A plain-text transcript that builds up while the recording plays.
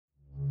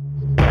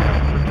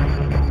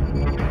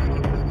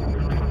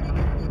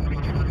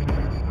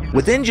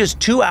Within just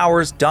 2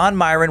 hours, Don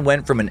Myron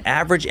went from an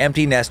average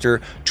empty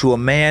nester to a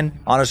man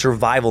on a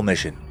survival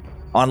mission.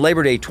 On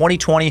Labor Day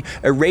 2020,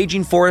 a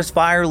raging forest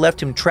fire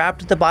left him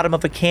trapped at the bottom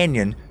of a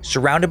canyon,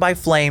 surrounded by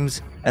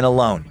flames and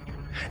alone.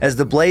 As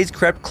the blaze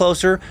crept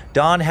closer,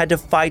 Don had to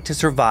fight to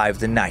survive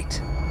the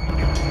night.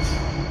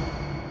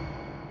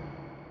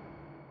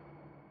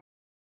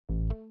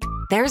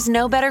 There's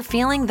no better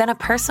feeling than a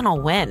personal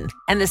win,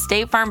 and the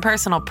State Farm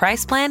Personal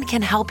Price Plan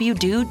can help you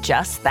do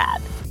just that.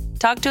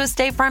 Talk to a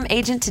State Farm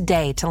agent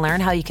today to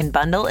learn how you can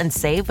bundle and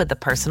save with the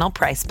Personal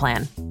Price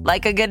Plan.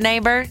 Like a good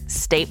neighbor,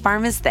 State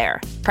Farm is there.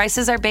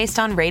 Prices are based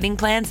on rating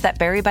plans that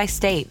vary by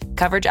state.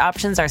 Coverage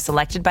options are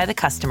selected by the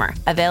customer.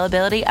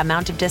 Availability,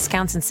 amount of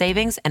discounts and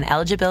savings, and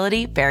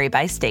eligibility vary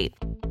by state.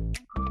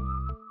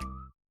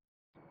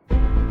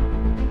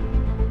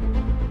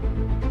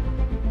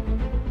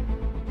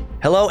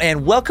 Hello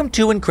and welcome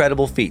to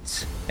Incredible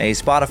Feats, a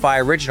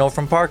Spotify original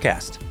from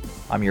Parcast.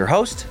 I'm your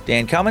host,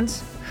 Dan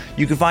Cummins.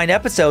 You can find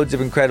episodes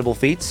of Incredible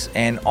Feats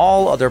and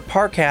all other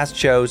Parcast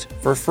shows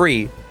for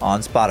free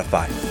on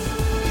Spotify.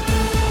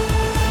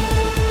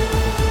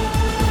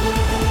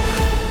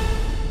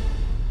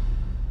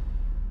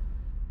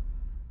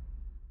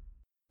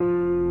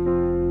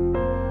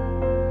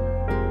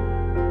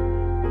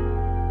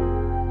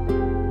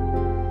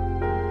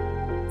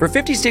 For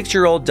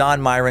 56-year-old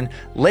Don Myron,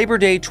 Labor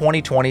Day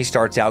 2020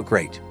 starts out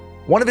great.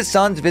 One of his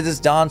sons visits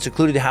Don's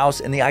secluded house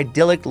in the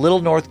idyllic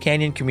Little North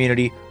Canyon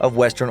community of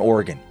Western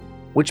Oregon,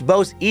 which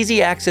boasts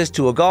easy access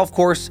to a golf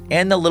course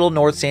and the Little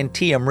North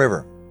Santiam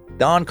River.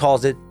 Don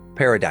calls it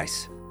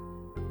paradise.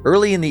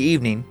 Early in the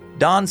evening,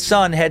 Don's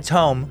son heads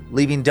home,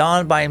 leaving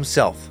Don by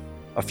himself.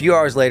 A few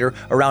hours later,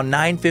 around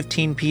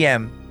 9:15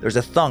 p.m., there's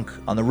a thunk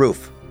on the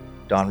roof.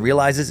 Don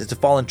realizes it's a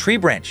fallen tree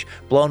branch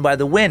blown by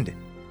the wind.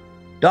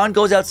 Don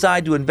goes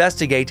outside to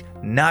investigate.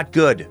 Not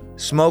good.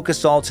 Smoke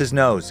assaults his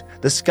nose.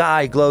 The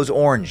sky glows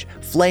orange.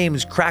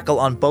 Flames crackle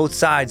on both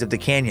sides of the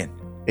canyon.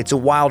 It's a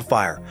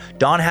wildfire.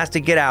 Don has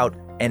to get out,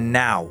 and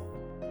now.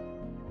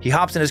 He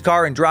hops in his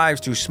car and drives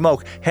through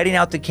smoke, heading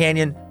out the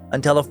canyon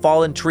until a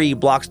fallen tree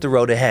blocks the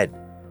road ahead.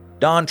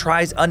 Don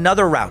tries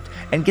another route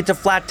and gets a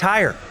flat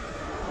tire.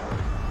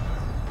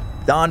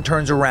 Don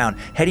turns around,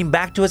 heading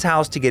back to his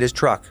house to get his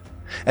truck.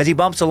 As he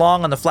bumps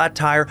along on the flat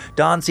tire,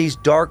 Don sees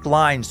dark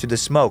lines through the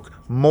smoke.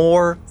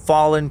 More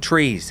fallen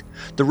trees.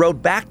 The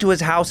road back to his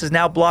house is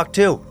now blocked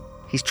too.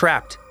 He's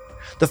trapped.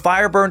 The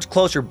fire burns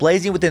closer,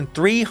 blazing within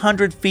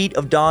 300 feet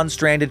of Don's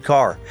stranded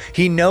car.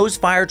 He knows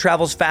fire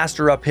travels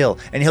faster uphill,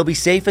 and he'll be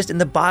safest in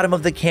the bottom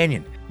of the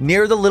canyon,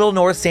 near the Little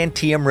North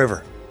Santiam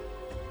River.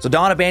 So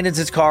Don abandons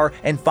his car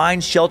and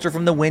finds shelter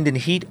from the wind and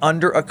heat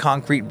under a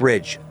concrete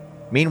bridge.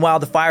 Meanwhile,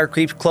 the fire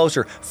creeps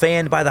closer,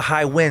 fanned by the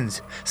high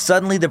winds.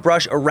 Suddenly, the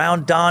brush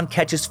around Don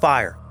catches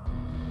fire.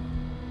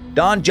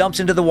 Don jumps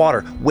into the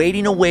water,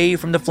 wading away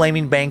from the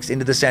flaming banks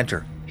into the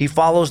center. He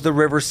follows the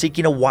river,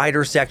 seeking a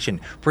wider section,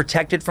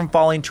 protected from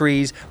falling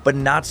trees, but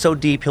not so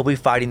deep he'll be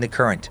fighting the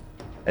current.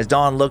 As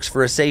Don looks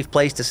for a safe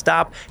place to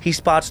stop, he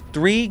spots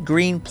 3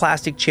 green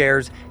plastic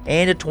chairs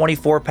and a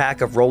 24-pack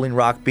of Rolling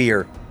Rock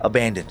beer,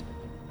 abandoned.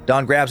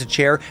 Don grabs a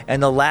chair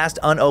and the last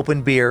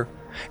unopened beer,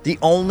 the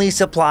only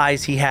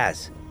supplies he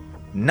has.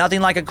 Nothing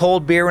like a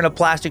cold beer in a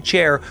plastic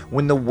chair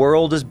when the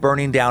world is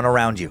burning down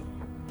around you.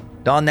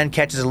 Don then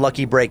catches a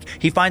lucky break.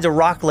 He finds a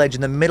rock ledge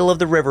in the middle of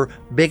the river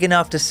big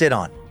enough to sit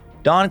on.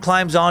 Don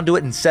climbs onto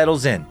it and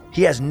settles in.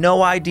 He has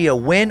no idea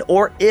when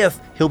or if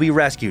he'll be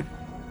rescued.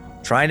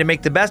 Trying to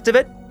make the best of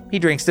it, he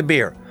drinks the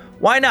beer.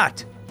 Why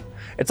not?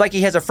 It's like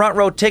he has a front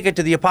row ticket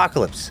to the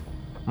apocalypse.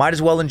 Might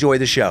as well enjoy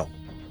the show.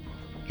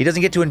 He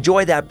doesn't get to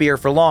enjoy that beer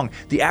for long.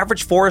 The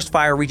average forest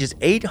fire reaches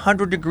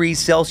 800 degrees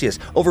Celsius,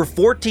 over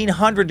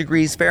 1,400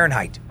 degrees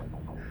Fahrenheit.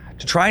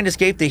 To try and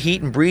escape the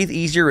heat and breathe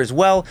easier as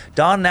well,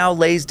 Don now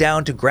lays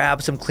down to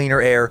grab some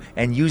cleaner air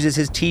and uses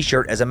his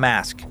t-shirt as a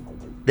mask.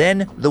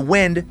 Then, the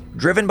wind,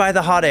 driven by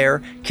the hot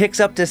air, kicks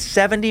up to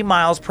 70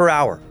 miles per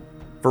hour.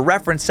 For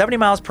reference, 70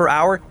 miles per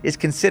hour is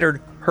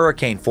considered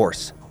hurricane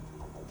force.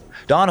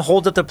 Don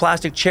holds up the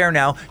plastic chair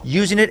now,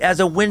 using it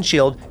as a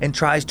windshield, and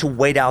tries to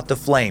wait out the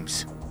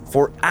flames.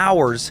 For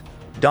hours,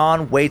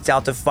 Don waits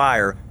out the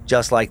fire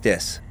just like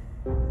this.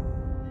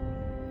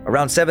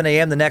 Around 7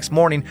 a.m. the next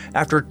morning,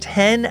 after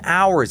 10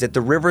 hours at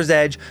the river's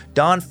edge,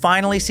 Don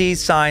finally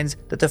sees signs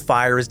that the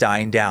fire is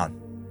dying down.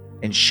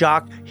 In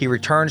shock, he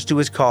returns to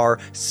his car.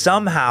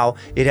 Somehow,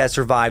 it has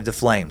survived the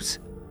flames.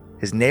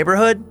 His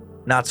neighborhood?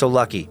 Not so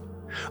lucky.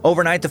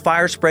 Overnight, the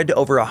fire spread to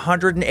over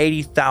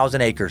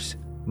 180,000 acres.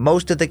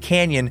 Most of the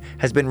canyon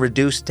has been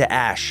reduced to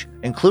ash,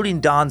 including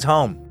Don's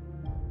home.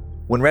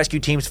 When rescue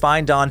teams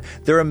find Don,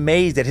 they're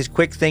amazed at his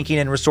quick thinking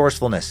and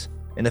resourcefulness.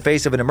 In the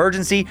face of an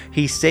emergency,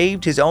 he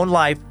saved his own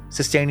life,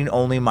 sustaining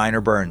only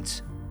minor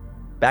burns.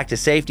 Back to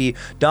safety,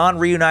 Don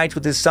reunites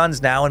with his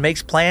sons now and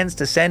makes plans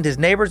to send his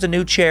neighbors a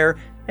new chair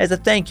as a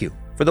thank you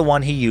for the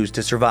one he used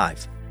to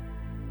survive.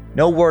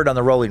 No word on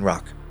the Rolling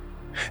Rock.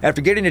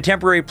 After getting a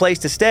temporary place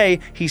to stay,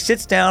 he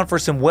sits down for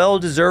some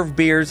well-deserved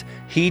beers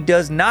he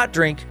does not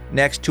drink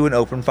next to an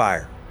open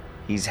fire.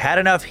 He's had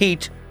enough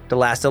heat to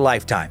last a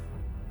lifetime.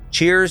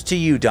 Cheers to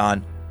you,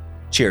 Don.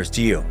 Cheers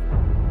to you.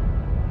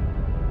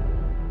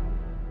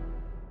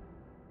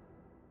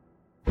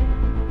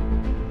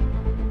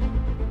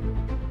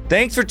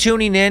 Thanks for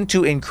tuning in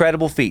to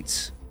Incredible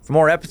Feats. For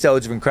more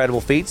episodes of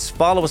Incredible Feats,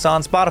 follow us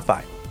on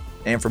Spotify.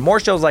 And for more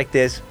shows like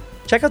this,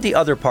 check out the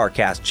other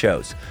Parcast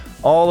shows,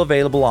 all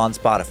available on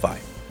Spotify.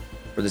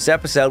 For this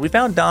episode, we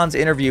found Don's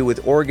interview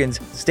with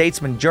Oregon's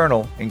Statesman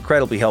Journal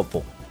incredibly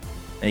helpful.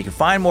 And you can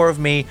find more of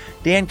me,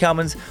 Dan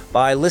Cummins,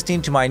 by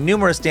listening to my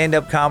numerous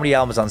stand-up comedy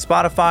albums on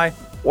Spotify,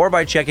 or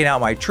by checking out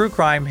my true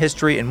crime,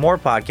 history, and more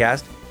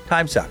podcast,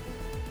 Timesuck,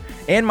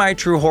 and my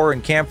true horror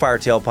and campfire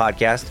tale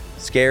podcast,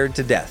 Scared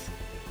to Death.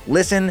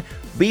 Listen,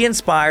 be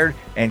inspired,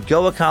 and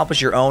go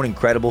accomplish your own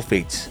incredible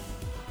feats.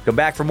 Come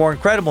back for more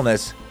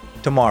incredibleness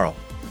tomorrow.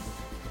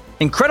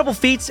 Incredible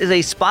Feats is a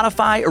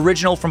Spotify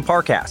original from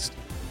Parcast.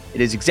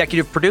 It is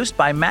executive produced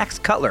by Max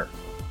Cutler.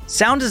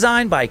 Sound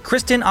design by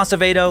Kristen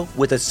Acevedo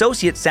with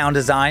associate sound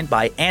design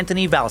by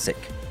Anthony Valsic.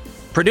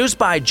 Produced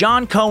by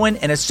John Cohen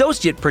and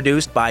associate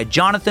produced by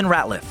Jonathan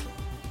Ratliff.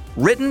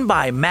 Written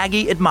by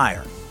Maggie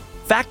Admire.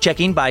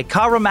 Fact-checking by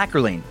Kara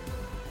Mackerline.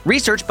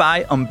 Research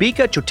by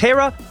Umbika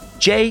Chotera,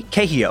 Jay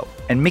Cahio,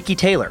 and Mickey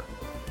Taylor.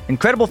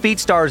 Incredible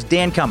Feats stars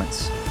Dan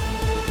Cummins.